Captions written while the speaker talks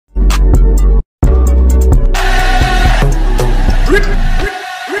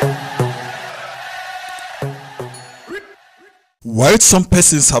While some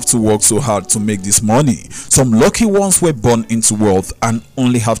persons have to work so hard to make this money, some lucky ones were born into wealth and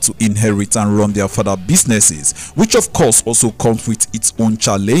only have to inherit and run their father businesses, which of course also comes with its own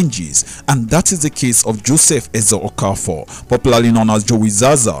challenges, and that is the case of Joseph Eze Okafor, popularly known as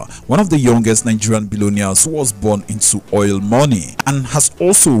Jowizaza, one of the youngest Nigerian billionaires who was born into oil money and has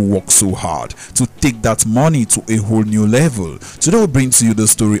also worked so hard to take that money to a whole new level. Today we'll bring to you the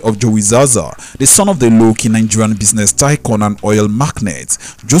story of Jowizaza, the son of the low-key Nigerian business tycoon and oil magnate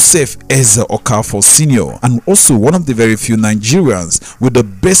Joseph Eze Okafor Sr., and also one of the very few Nigerians with the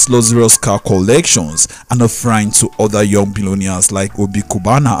best luxurious car collections and a friend to other young billionaires like Obi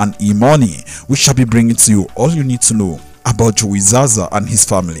Kubana and E-Money. We shall be bringing to you all you need to know about Jowizaza and his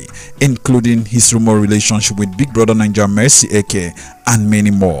family, including his rumor relationship with Big Brother Naija Mercy Eke and many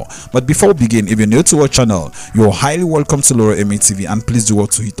more. But before we begin, if you're new to our channel, you're highly welcome to Laura MA TV, and please do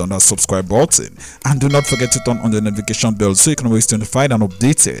what to hit on that subscribe button, and do not forget to turn on the notification bell so you can always stay notified and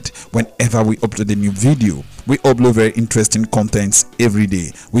updated whenever we upload a new video. We upload very interesting contents every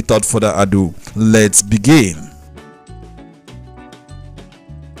day. Without further ado, let's begin.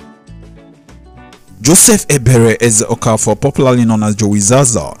 Joseph Ebere Eze Okafor, popularly known as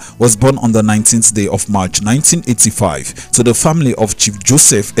Jowizaza, was born on the 19th day of March 1985 to the family of Chief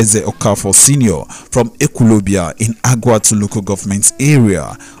Joseph Eze Okafor Sr. from Ekulobia in Agwatu local government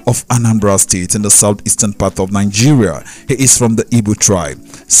area of Anambra State in the southeastern part of Nigeria. He is from the Igbo tribe.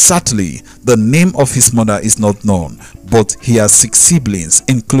 Sadly, the name of his mother is not known, but he has 6 siblings,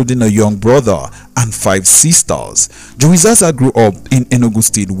 including a young brother and 5 sisters. Jowizaza grew up in Enugu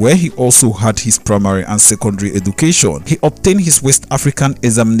State, where he also had his primary and secondary education. He obtained his West African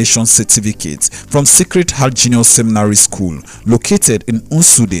examination certificate from Sacred Heart Seminary School, located in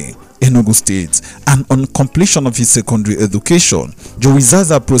Nsude, Enugu State, and on completion of his secondary education,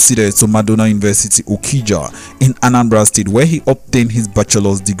 Jowizaza proceeded to Madonna University Okija in Anambra State, where he obtained his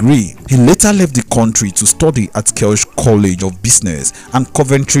bachelor's degree. He later left the country to study at Kelce College of Business and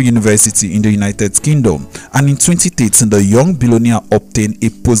Coventry University in the United Kingdom, and in 2013 the young billionaire obtained a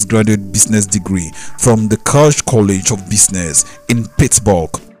postgraduate business degree from the Kelce College of Business in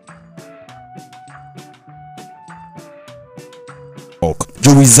Pittsburg.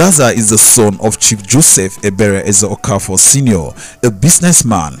 Jowizaza is the son of Chief Joseph Ebere Eze Okafor Sr., a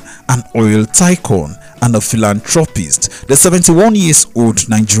businessman, an oil tycoon, and a philanthropist. The 71-year-old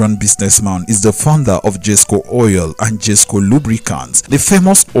Nigerian businessman is the founder of Jesco Oil and Jesco Lubricants, the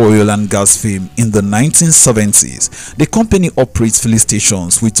famous oil and gas firm in the 1970s. The company operates filling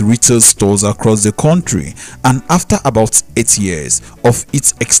stations with retail stores across the country, and after about 8 years of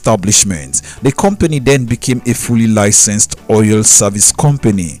its establishment, the company then became a fully licensed oil service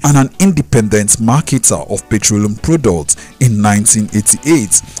company and an independent marketer of petroleum products in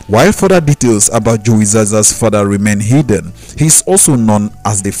 1988. While further details about Jowizaza's father remain hidden, he is also known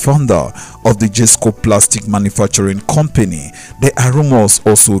as the founder of the Jesco Plastic Manufacturing Company. There are rumors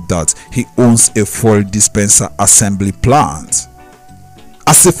also that he owns a fuel dispenser assembly plant.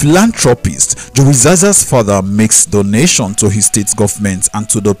 As a philanthropist, Jowizaza's father makes donations to his state government and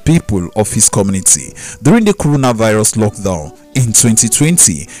to the people of his community. During the coronavirus lockdown in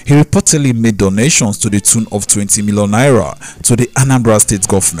 2020, he reportedly made donations to the tune of 20 million naira to the Anambra state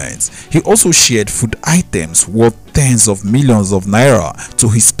government. He also shared food items worth tens of millions of naira to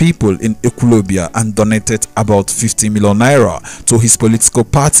his people in Ekulobia and donated about 50 million naira to his political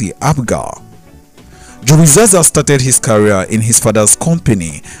party, ABGA. Jowizaza started his career in his father's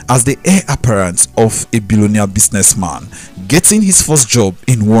company as the heir apparent of a billionaire businessman. Getting his first job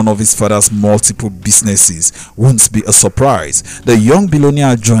in one of his father's multiple businesses won't be a surprise. The young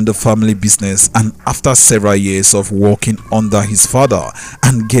billionaire joined the family business, and after several years of working under his father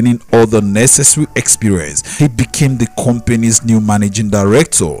and gaining all the necessary experience, he became the company's new managing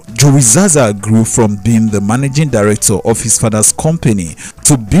director. Jowizaza grew from being the managing director of his father's company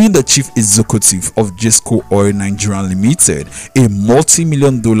to being the chief executive of Jesco Oil Nigeria Limited, a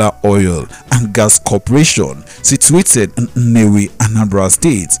multi-million-dollar oil and gas corporation situated in Nnewi, Anambra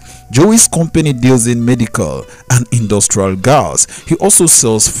State. Joey's company deals in medical and industrial gas. He also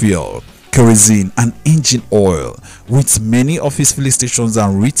sells fuel, kerosene, and engine oil, with many of his filling stations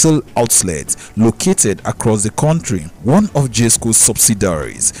and retail outlets located across the country. One of Jesco's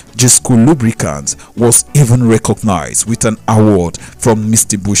subsidiaries, Jesco Lubricants, was even recognized with an award from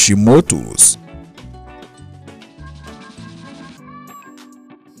Mitsubishi Motors.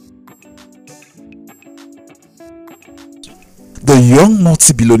 The young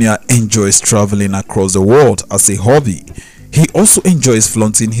multi-billionaire enjoys traveling across the world as a hobby. He He also enjoys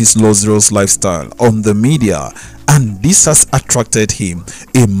flaunting his luxurious lifestyle on the media, and this has attracted him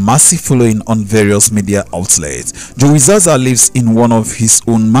a massive following on various media outlets. Jowizazaa lives in one of his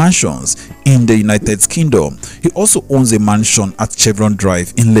own mansions in the United Kingdom. He also owns a mansion at Chevron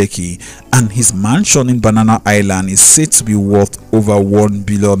Drive in Lekki, and his mansion in Banana Island is said to be worth over 1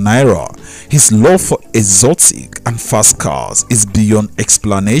 billion naira. His love for exotic and fast cars is beyond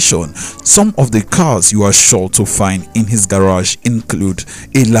explanation. Some of the cars you are sure to find in his garage include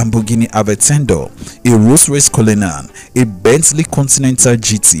a Lamborghini Aventador, a Rolls-Royce Cullinan, a Bentley Continental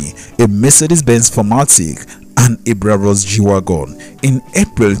GT, a Mercedes-Benz Formatic, and a Brabus G-Wagon. In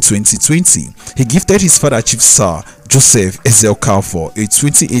April 2020, he gifted his father, Chief Sir Joseph Eze Okafor, a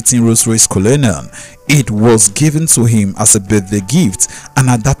 2018 Rolls-Royce Cullinan. It was given to him as a birthday gift, and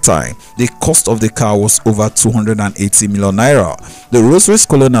at that time, the cost of the car was over 280 million naira. The Rolls-Royce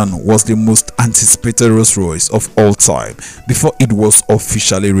Cullinan was the most anticipated Rolls-Royce of all time before it was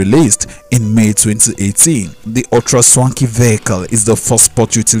officially released in May 2018. The ultra-swanky vehicle is the first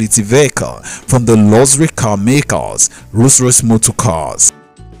sport utility vehicle from the luxury car makers Rolls-Royce Motor Cars.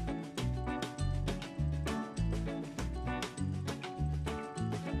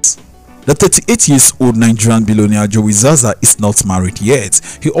 The 38-year-old Nigerian billionaire Jowizazaa is not married yet.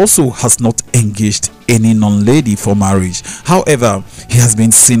 He also has not engaged any non-lady for marriage. However, he has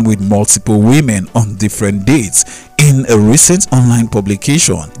been seen with multiple women on different dates. In a recent online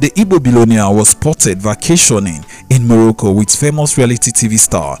publication, the Igbo billionaire was spotted vacationing in Morocco with famous reality TV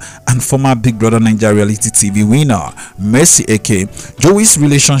star and former Big Brother Nigeria reality TV winner Mercy Eke. Joey's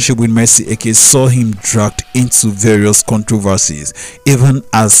relationship with Mercy Eke saw him dragged into various controversies, even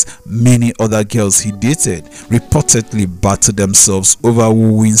as many other girls he dated reportedly battered themselves over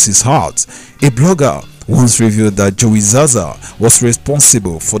who wins his heart. A blogger once revealed that Jowizazaa was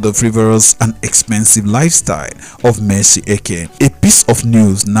responsible for the frivolous and expensive lifestyle of Mercy Eke. A piece of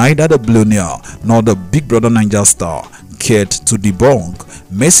news neither the billionaire nor the Big Brother Nigeria star cared to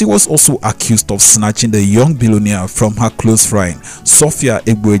debunk. Mercy was also accused of snatching the young billionaire from her close friend Sophia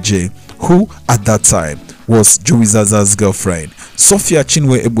Egboeje, who at that time was Jowizazaa's girlfriend. Sophia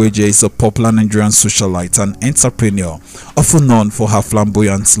Chinwe Egboeje is a popular Nigerian socialite and entrepreneur, often known for her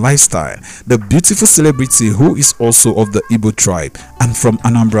flamboyant lifestyle. The beautiful celebrity, who is also of the Igbo tribe and from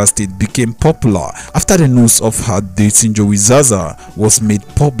Anambra State, became popular after the news of her dating Jowizazaa was made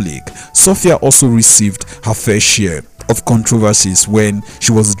public. Sophia also received her fair share of controversies when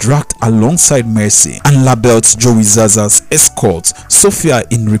she was dragged alongside Mercy and labeled Jowizazaa's escort. Sophia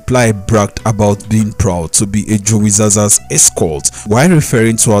in reply bragged about being proud to be a Jowizazaa's escort while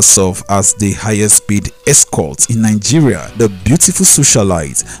referring to herself as the highest paid escort in Nigeria. The beautiful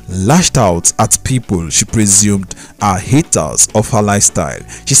socialite lashed out at people she presumed are haters of her lifestyle.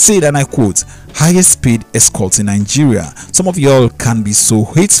 She said, and I quote, "Highest paid escort in Nigeria. Some of y'all can be so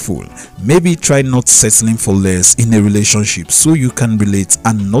hateful. Maybe try not settling for less in a relationship so you can relate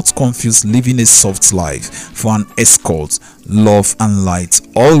and not confuse living a soft life for an escort. Love and light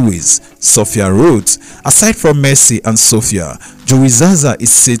always," Sophia wrote. Aside from Mercy and Sophia, Jowizazaa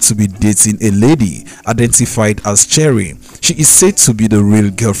is said to be dating a lady identified as Cherry. She is said to be the real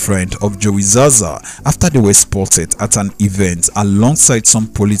girlfriend of Jowizazaa after they were spotted at an event alongside some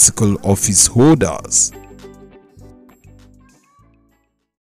political office holders.